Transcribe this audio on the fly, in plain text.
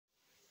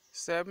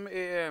7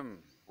 a.m.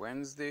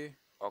 Wednesday,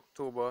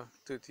 October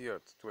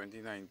 30th,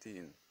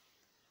 2019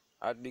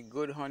 at the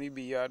Good Honey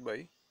Bee Yard,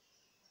 boy.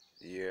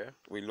 Yeah,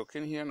 we're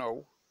looking here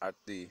now at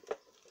the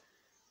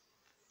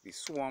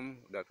swarm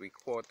that we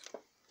caught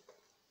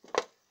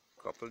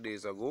a couple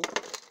days ago,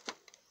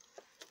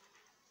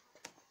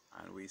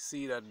 and we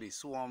see that the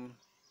swarm,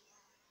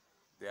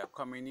 they are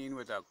coming in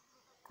with a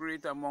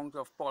great amount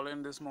of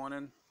pollen this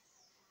morning.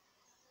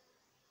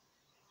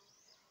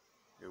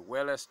 They're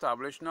well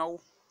established now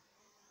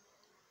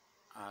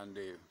and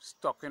they're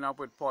stocking up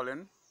with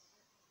pollen.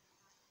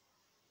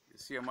 You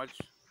see how much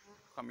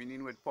coming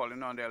in with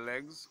pollen on their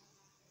legs.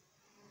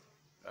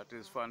 That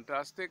is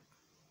fantastic.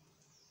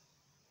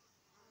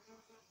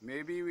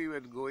 Maybe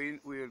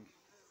we'll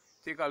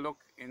take a look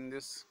in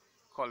this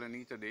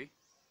colony today,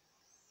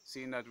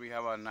 seeing that we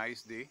have a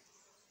nice day.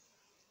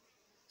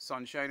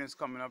 Sunshine is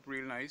coming up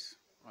real nice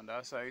on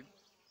that side.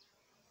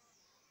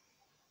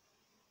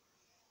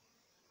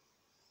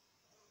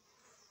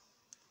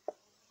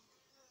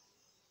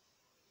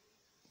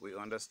 We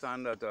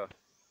understand that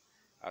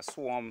a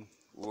swarm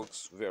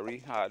works very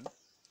hard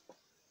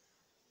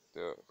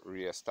to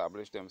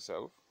re-establish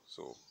themselves,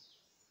 so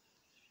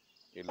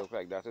it looks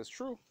like that is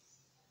true.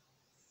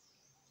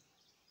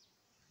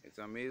 It's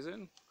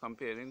amazing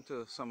comparing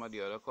to some of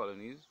the other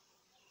colonies,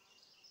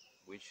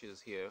 which is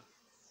here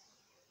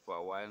for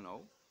a while now.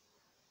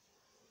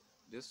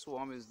 This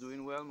swarm is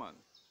doing well, man.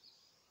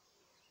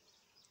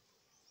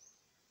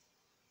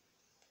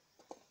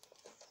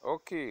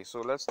 Okay,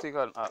 so let's take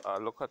a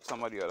look at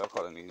some of the other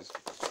colonies.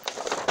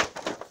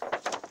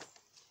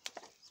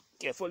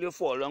 Careful you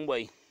fall down,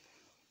 boy.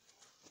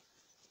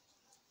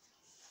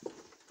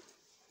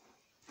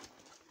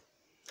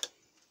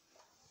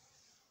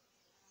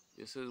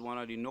 This is one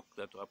of the nook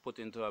that I put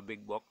into a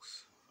big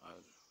box,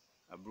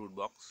 a brood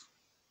box.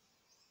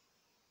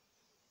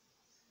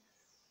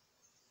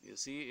 You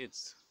see,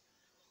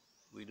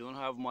 we don't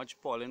have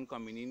much pollen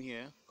coming in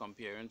here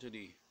comparing to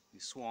the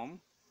swarm.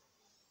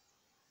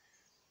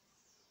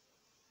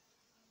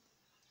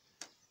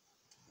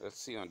 Let's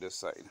see on this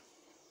side.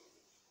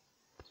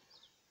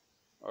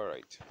 All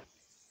right.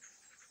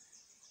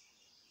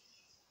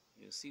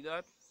 You see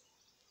that?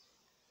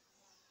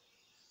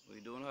 We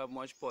don't have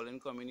much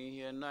pollen coming in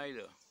here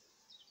neither.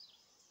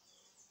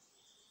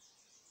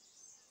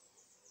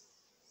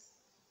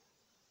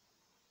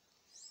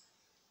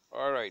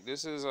 All right,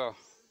 this is a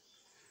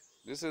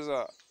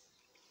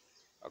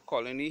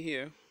colony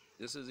here.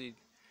 This is it.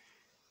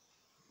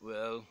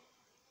 Well,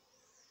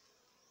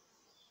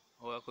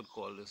 how I could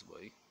call this,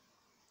 boy?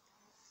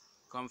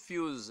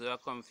 A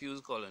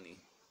confused colony.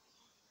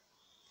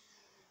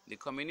 They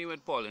come in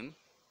with pollen,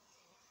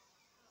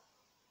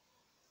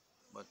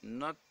 but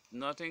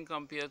nothing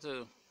compared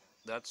to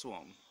that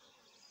swarm.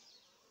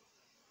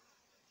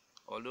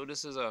 Although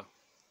this is a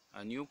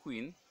new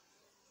queen.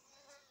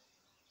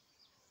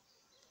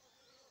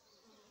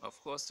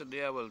 Of course,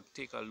 today I will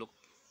take a look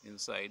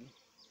inside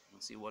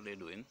and see what they're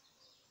doing.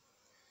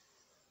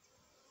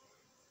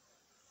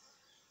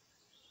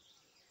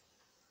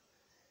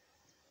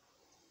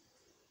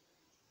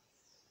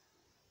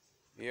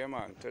 Yeah,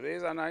 man, today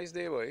is a nice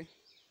day, boy.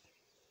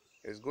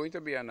 It's going to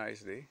be a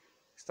nice day.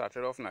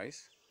 Started off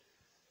nice,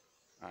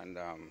 and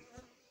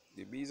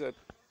the bees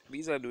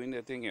are doing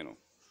their thing, you know.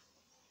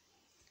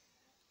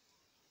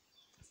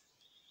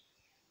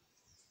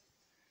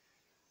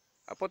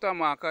 I put a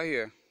marker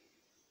here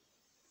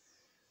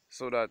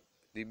so that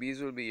the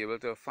bees will be able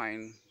to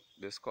find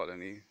this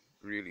colony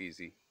real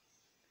easy,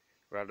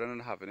 rather than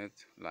having it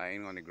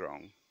lying on the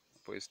ground. I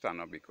put it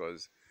stand up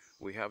because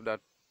we have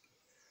that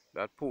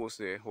post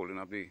there holding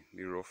up the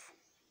roof.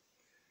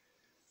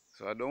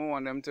 So I don't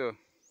want them to,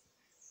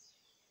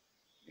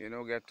 you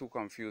know, get too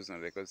confused. Now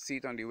they could see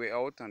it on the way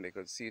out and they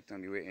could see it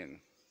on the way in.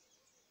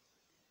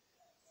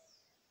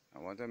 I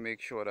want to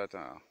make sure that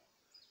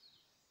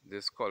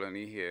this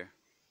colony here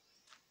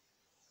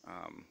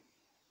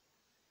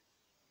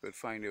could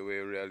find a way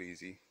real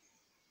easy,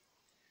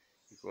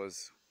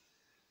 because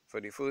for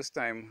the first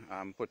time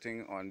I'm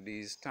putting on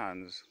these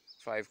stands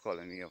 5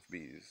 colony of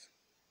bees.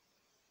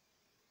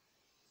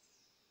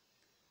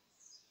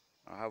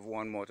 I have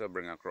one more to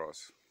bring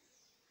across,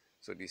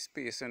 so the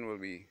spacing will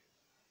be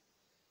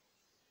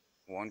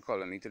one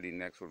colony to the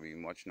next will be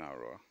much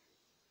narrower.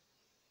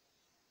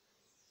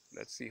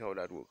 Let's see how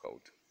that work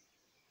out.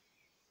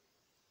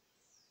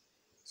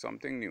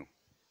 Something new.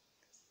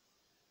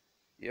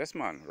 Yes,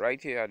 man,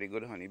 right here at the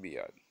Good Honey Bee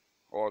Yard.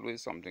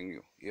 Always something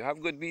new. You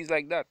have good bees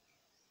like that.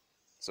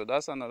 So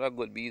that's another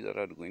good bee that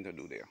I'm going to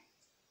do there.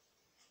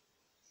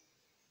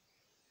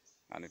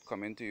 And it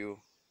coming to you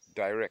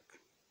direct.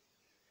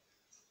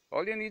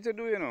 All you need to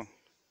do, you know,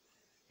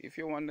 if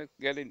you want to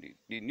get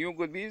the new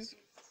good bees,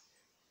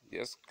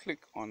 just click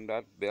on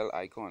that bell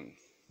icon,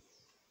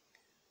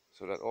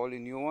 so that all the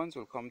new ones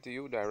will come to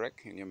you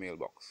direct in your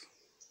mailbox,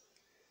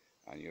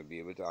 and you'll be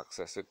able to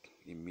access it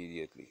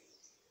immediately.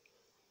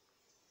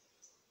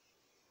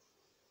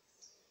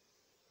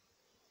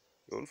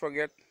 Don't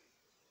forget,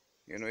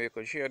 you know, you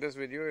can share this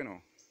video, you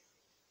know.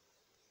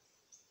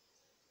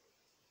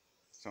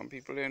 Some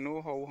people they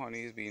know how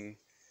honey is being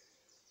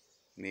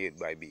made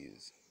by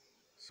bees.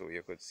 So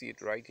you could see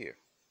it right here.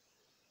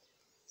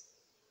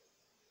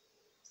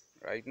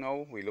 Right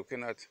now we're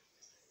looking at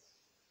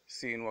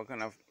seeing what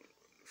kind of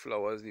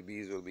flowers the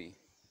bees will be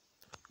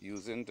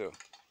using to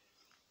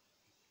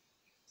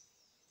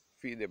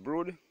feed the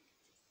brood.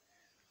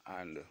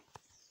 And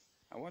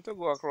I want to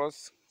go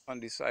across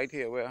on the side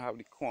here where I have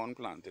the corn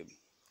planted.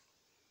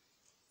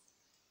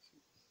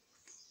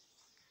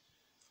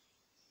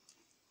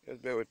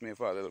 Just bear with me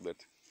for a little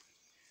bit.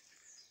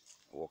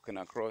 Walking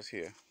across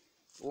here.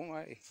 Oh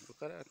my,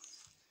 look at that.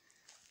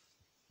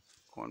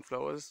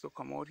 Cornflowers to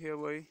come out here,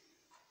 boy.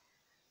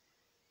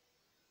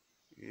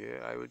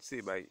 Yeah, I would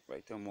say by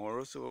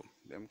tomorrow, so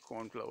them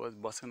cornflowers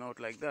busting out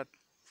like that.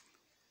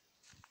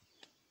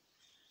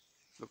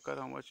 Look at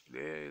how much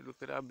there. Look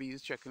at our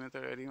bees checking it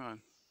already,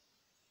 man.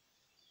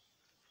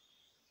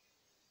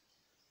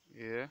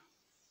 Yeah.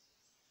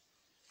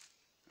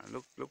 And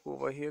look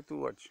over here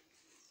too, watch.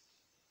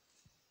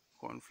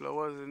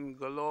 Cornflowers in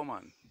galore,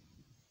 man.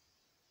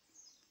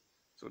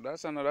 So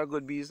that's another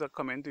good bees that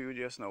come into you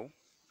just now.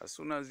 As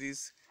soon as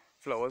these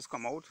flowers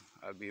come out,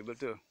 I'll be able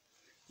to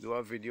do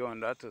a video on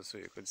that so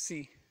you could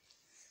see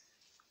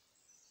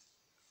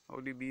how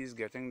the bees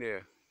getting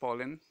their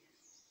pollen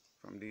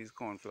from these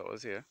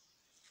cornflowers here.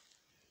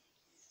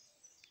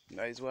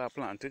 That is why I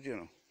planted, you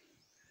know.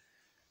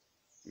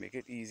 Make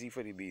it easy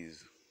for the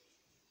bees.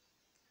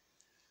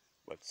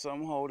 But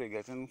somehow they're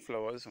getting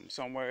flowers from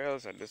somewhere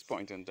else at this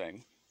point in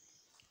time.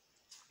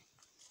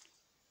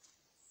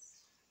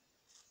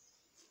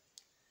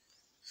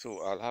 So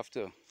I'll have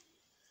to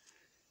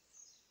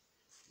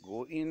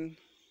go in,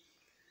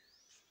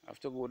 have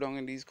to go down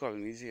in these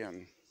colonies here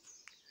and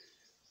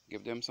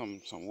give them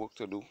some work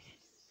to do,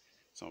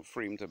 some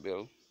frame to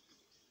build,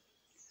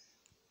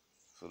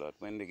 so that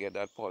when they get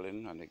that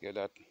pollen and they get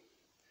that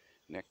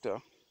nectar,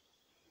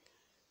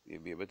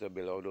 they'll be able to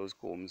build out those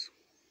combs,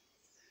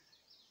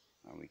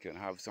 and we can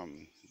have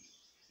some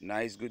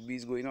nice good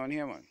bees going on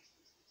here, man.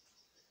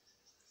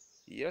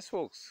 Yes,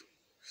 folks.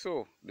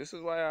 So this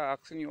is why I'm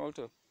asking you all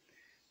to,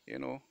 you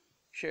know,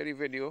 share the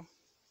video,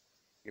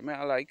 give me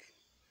a like,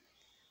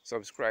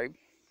 subscribe,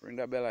 ring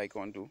that bell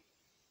icon too.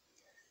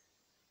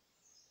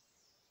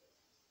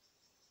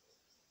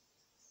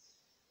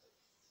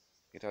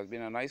 It has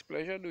been a nice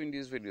pleasure doing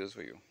these videos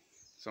for you.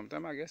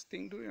 Sometimes I get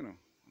sting too, you know.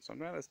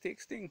 Sometimes I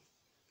take sting.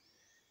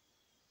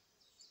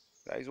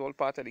 That is all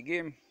part of the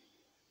game.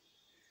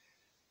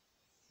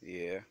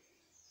 Yeah.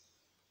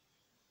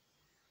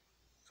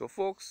 So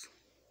folks,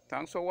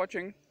 thanks for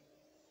watching.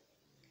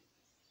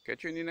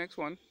 Catch you in the next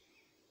one.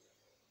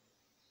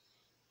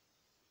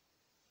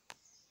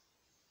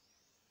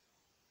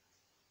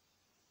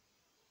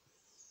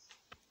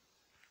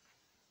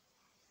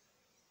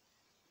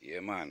 Yeah,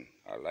 man.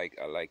 I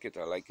like it.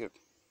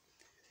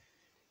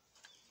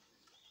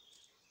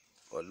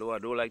 Although I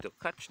don't like to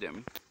catch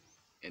them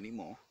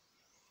anymore,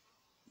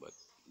 but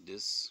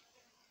this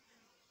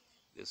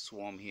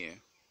swarm here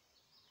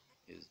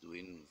is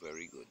doing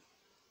very good.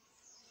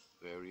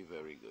 Very,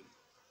 very good.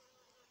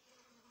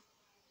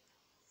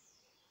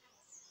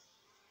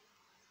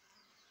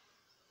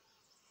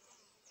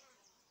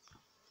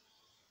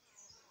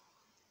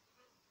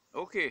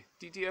 Okay,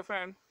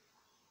 TTFN.